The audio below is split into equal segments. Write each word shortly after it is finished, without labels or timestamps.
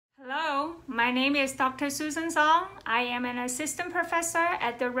My name is Dr. Susan Zhang. I am an assistant professor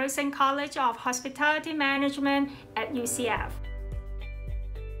at the Rosen College of Hospitality Management at UCF.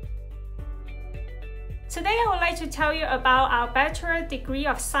 Today, I would like to tell you about our Bachelor degree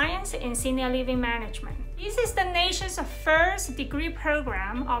of Science in Senior Living Management. This is the nation's first degree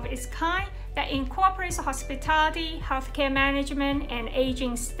program of its kind that incorporates hospitality, healthcare management, and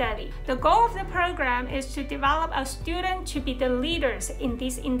aging study. The goal of the program is to develop our students to be the leaders in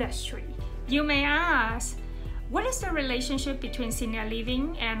this industry. You may ask, what is the relationship between senior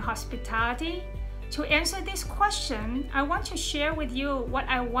living and hospitality? To answer this question, I want to share with you what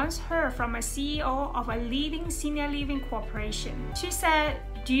I once heard from a CEO of a leading senior living corporation. She said,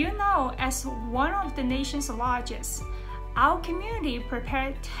 "Do you know, as one of the nation's largest, our community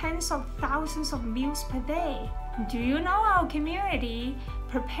prepares tens of thousands of meals per day? Do you know our community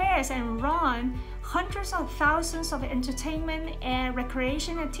prepares and runs hundreds of thousands of entertainment and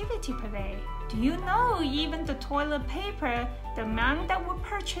recreation activity per day? Do you know even the toilet paper, the amount that we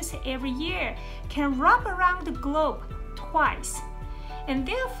purchase every year, can wrap around the globe twice?" And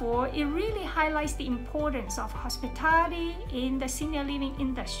therefore, it really highlights the importance of hospitality in the senior living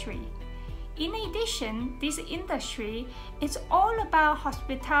industry. In addition, this industry is all about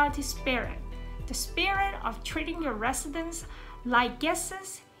hospitality spirit, the spirit of treating your residents like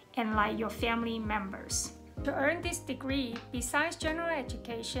guests and like your family members. To earn this degree, besides general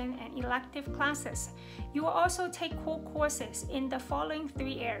education and elective classes, you will also take core courses in the following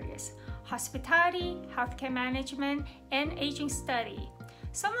three areas: hospitality, healthcare management, and aging study.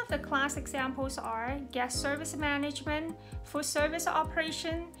 Some of the class examples are guest service management, food service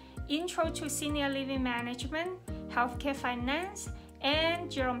operation, intro to senior living management, healthcare finance, and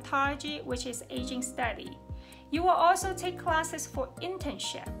gerontology, which is aging study. You will also take classes for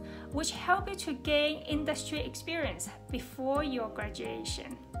internship, which help you to gain industry experience before your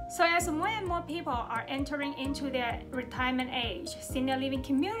graduation. So as more and more people are entering into their retirement age, senior living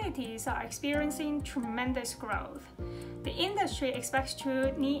communities are experiencing tremendous growth. The industry expects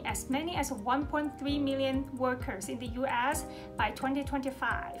to need as many as 1.3 million workers in the US by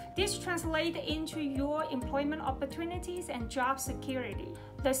 2025. This translates into your employment opportunities and job security.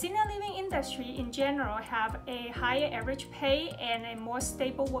 The senior living industry in general have a higher average pay and a more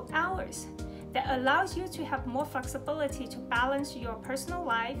stable work hours that allows you to have more flexibility to balance your personal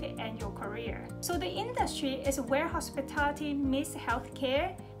life and your career. So the industry is where hospitality meets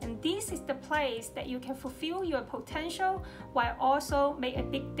healthcare, and this is the place that you can fulfill your potential while also make a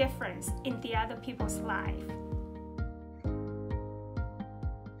big difference in the other people's life.